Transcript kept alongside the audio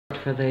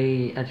for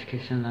the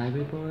Education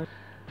Library Board,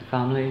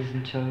 families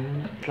and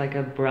children. It's like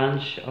a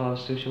branch of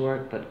social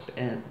work, but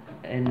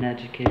in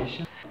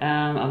education.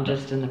 I'm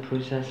just in the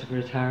process of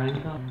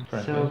retiring from.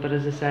 So, but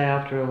as I say,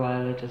 after a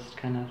while, I just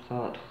kind of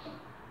thought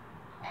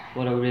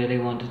what I really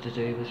wanted to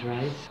do was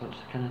write, which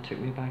kind of took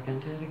me back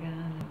into it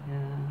again.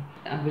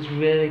 Yeah, I was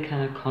really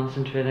kind of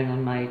concentrating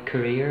on my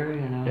career,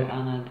 you know,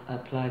 and I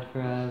applied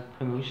for a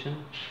promotion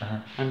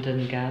and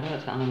didn't get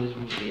it, and I was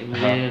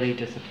really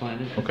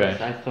disappointed because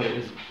I thought it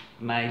was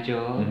my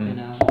job, you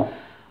know.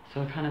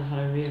 So I kind of had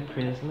a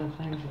reappraisal of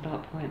things at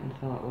that point and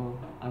thought, well,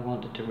 I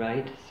wanted to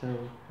write, so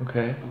I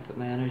put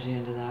my energy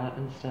into that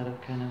instead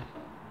of kind of.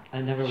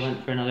 I never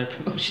went for another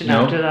promotion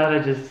after that. I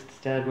just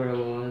stayed where I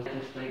was.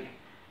 Just like,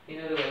 you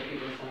know, the way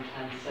people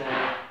sometimes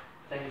say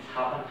things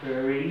happen for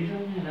a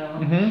reason, you know.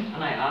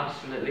 And I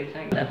absolutely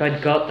think if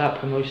I'd got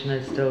that promotion,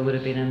 I still would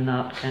have been in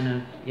that kind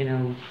of, you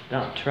know,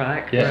 that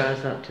track.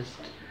 Whereas that just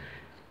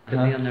put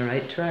me on the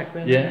right track,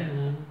 really. You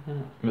know?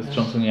 With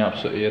something you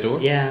absolutely adore.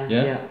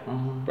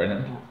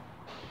 Brilliant.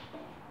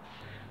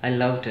 I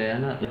love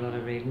doing it. A lot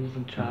of readings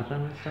and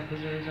travelling and stuff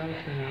as a result,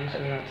 you know. So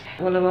that's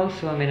well. I've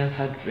also, I mean, I've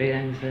had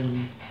readings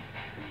in,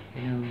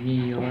 you know,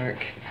 New York,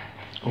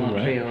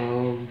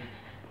 Montreal,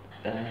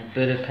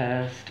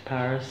 Budapest,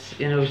 Paris.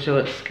 You know, so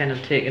it's kind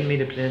of taken me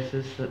to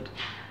places that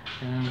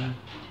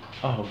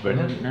I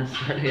wouldn't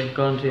necessarily have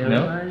gone to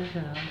otherwise.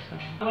 You know, so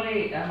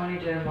I'm only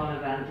doing one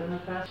event in the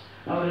fest.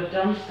 I would have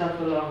done stuff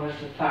along with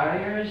the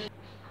farriers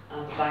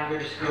and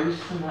Bangor's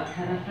Ghosts and that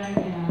kind of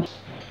thing, you know.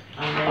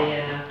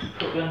 And the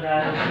Portland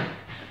Island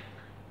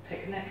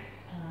picnic.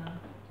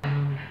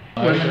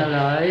 Women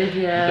Alive,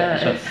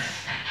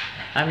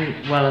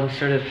 I'm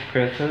sort of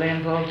peripherally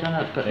involved in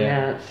it, but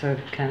it's sort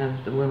of kind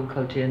of the woman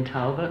called Jane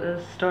Talbot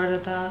has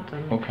started that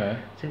and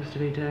seems to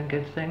be doing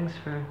good things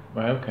for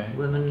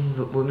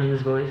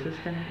women's voices,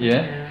 kind of.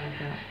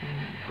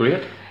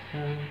 Great.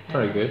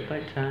 Very good.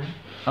 About time.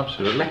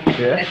 Absolutely.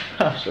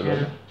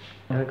 Absolutely.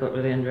 I got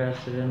really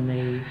interested in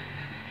the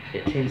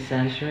 18th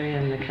century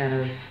and the kind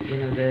of, you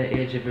know, the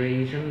Age of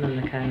Reason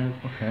and the kind of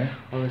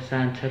all the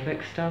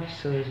scientific stuff,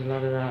 so there's a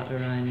lot of that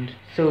around.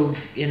 So,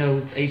 you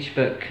know, each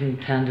book can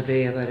tend to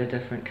be about a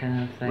different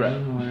kind of thing,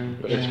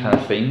 or it's kind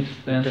of themes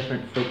then?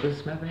 Different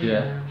focus maybe.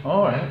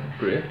 Alright,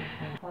 great.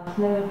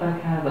 Fascinated by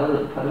kind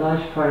of a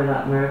large part of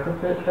that Miracle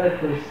Fruit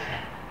book was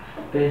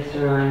based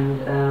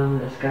around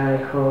this guy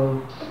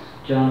called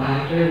John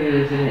Hunter,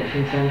 who was an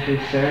 18th century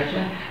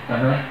surgeon,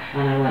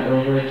 and I went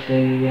over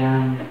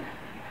to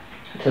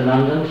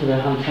London, to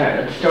the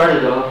Hunter. It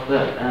started off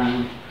that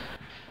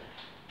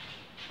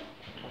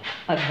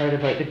I'd heard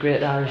about the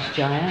great Irish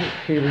giant,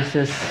 who was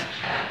this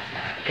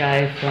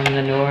guy from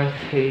the north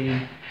who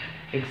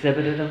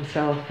exhibited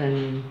himself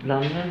in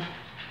London.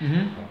 He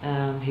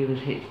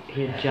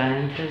had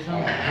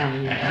giantism,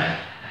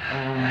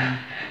 and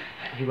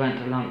he went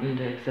to London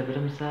to exhibit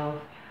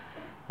himself,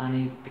 and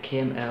he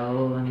became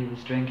ill and he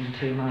was drinking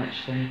too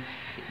much, and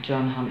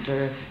John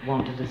Hunter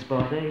wanted his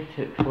body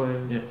for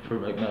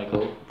like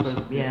medical.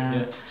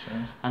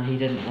 And he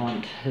didn't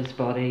want his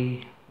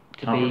body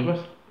to be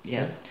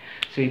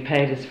so he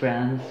paid his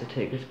friends to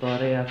take his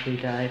body after he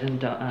died and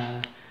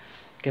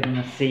give him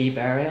a sea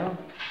burial,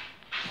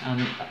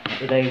 and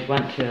they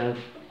went to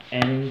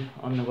an inn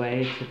on the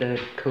way to the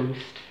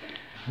coast,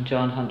 and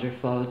John Hunter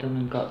followed them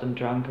and got them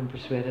drunk and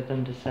persuaded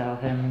them to sell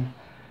him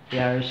the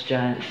Irish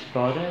giant's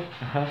body.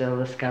 Still,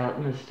 the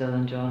skeleton is still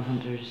in John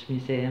Hunter's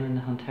museum in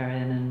the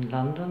Hunterian in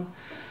London.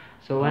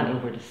 So I went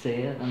over to see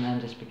it and then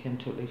just became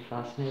totally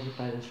fascinated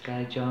by this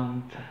guy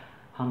John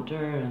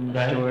Hunter and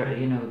the story,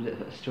 you know,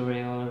 the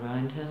story all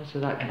around him. So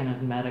that kind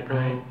of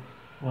medical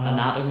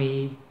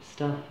anatomy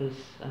stuff is,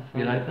 I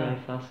find very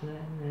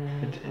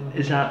fascinating.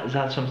 Is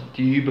that something?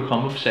 Do you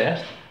become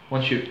obsessed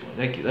once you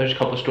There's a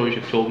couple of stories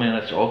you've told me, and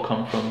it's all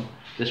come from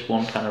this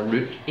one kind of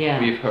route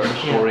where you've heard a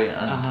story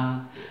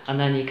and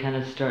then you kind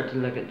of start to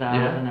look at that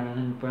and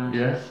everything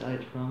branches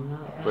out from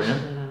that.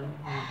 Brilliant.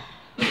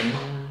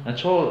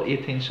 It's all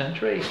 18th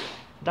century.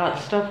 That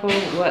stuff,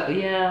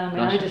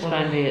 I just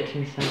find the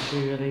 18th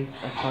century really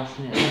a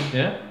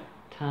fascinating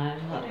time.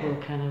 That whole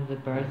kind of the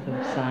birth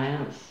of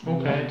science.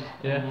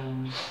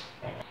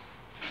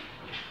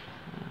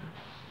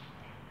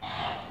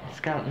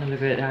 Skeleton of the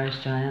Great Irish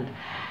Giant.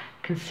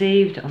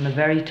 Conceived on the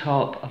very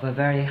top of a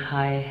very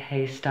high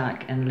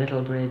haystack in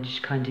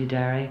Littlebridge, County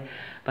Derry,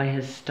 by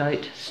his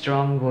stout,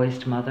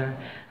 strong-voiced mother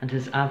and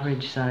his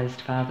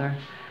average-sized father,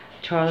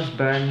 Charles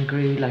Byrne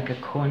grew like a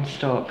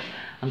cornstalk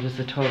and was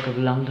the talk of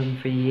London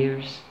for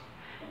years.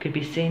 Could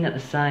be seen at the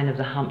sign of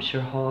the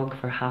Hampshire Hog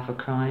for half a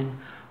crown,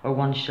 or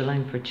 1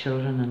 shilling for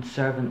children and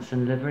servants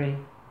in livery.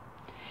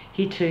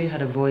 He too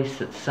had a voice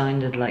that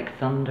sounded like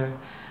thunder,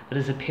 but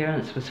his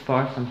appearance was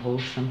far from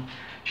wholesome.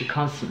 He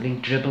constantly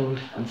dribbled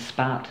and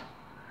spat.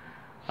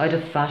 Out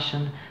of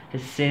fashion,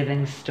 his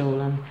savings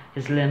stolen,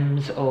 his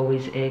limbs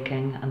always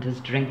aching, and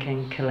his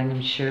drinking killing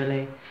him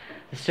surely,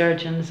 the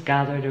surgeons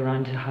gathered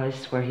around the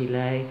house where he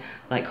lay,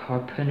 like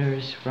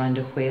harpooners round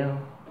a whale.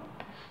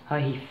 How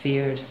he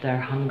feared their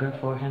hunger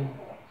for him.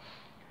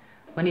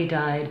 When he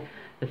died,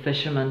 The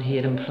fisherman he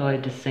had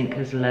employed to sink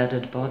his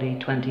leaded body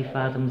 20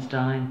 fathoms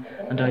down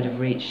and out of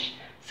reach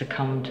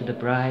succumbed to the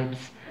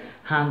bribes,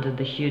 handed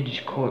the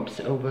huge corpse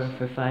over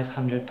for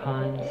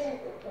 £500.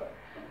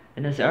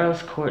 In his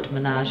Earl's Court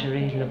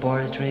menagerie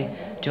laboratory,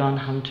 John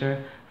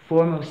Hunter,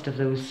 foremost of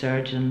those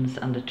surgeons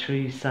and a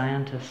true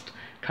scientist,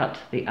 cut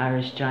the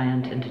Irish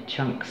giant into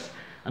chunks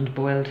and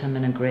boiled him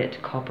in a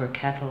great copper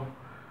kettle.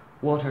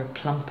 Water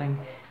plumping,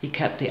 he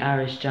kept the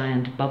Irish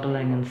giant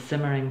bubbling and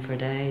simmering for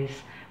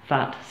days,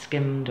 fat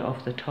skimmed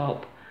off the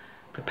top,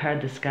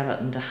 prepared the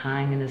skeleton to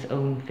hang in his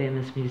own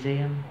famous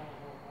museum.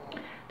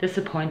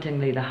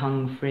 Disappointingly, the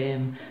hung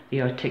frame,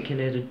 the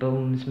articulated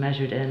bones,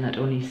 measured in at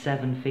only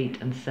 7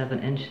 feet and 7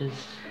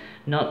 inches,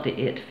 not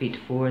the 8 feet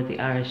 4 the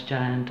Irish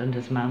giant and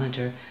his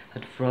manager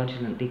had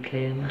fraudulently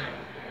claimed.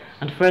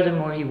 And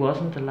furthermore, he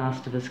wasn't the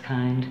last of his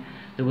kind.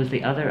 There was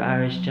the other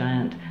Irish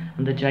giant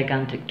and the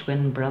gigantic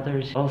twin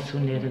brothers, also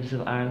natives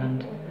of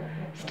Ireland.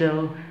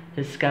 Still,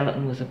 his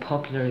skeleton was a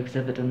popular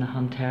exhibit in the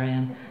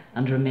Hunterian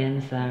and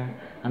remains there,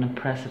 an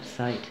impressive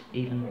sight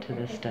even to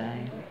this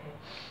day.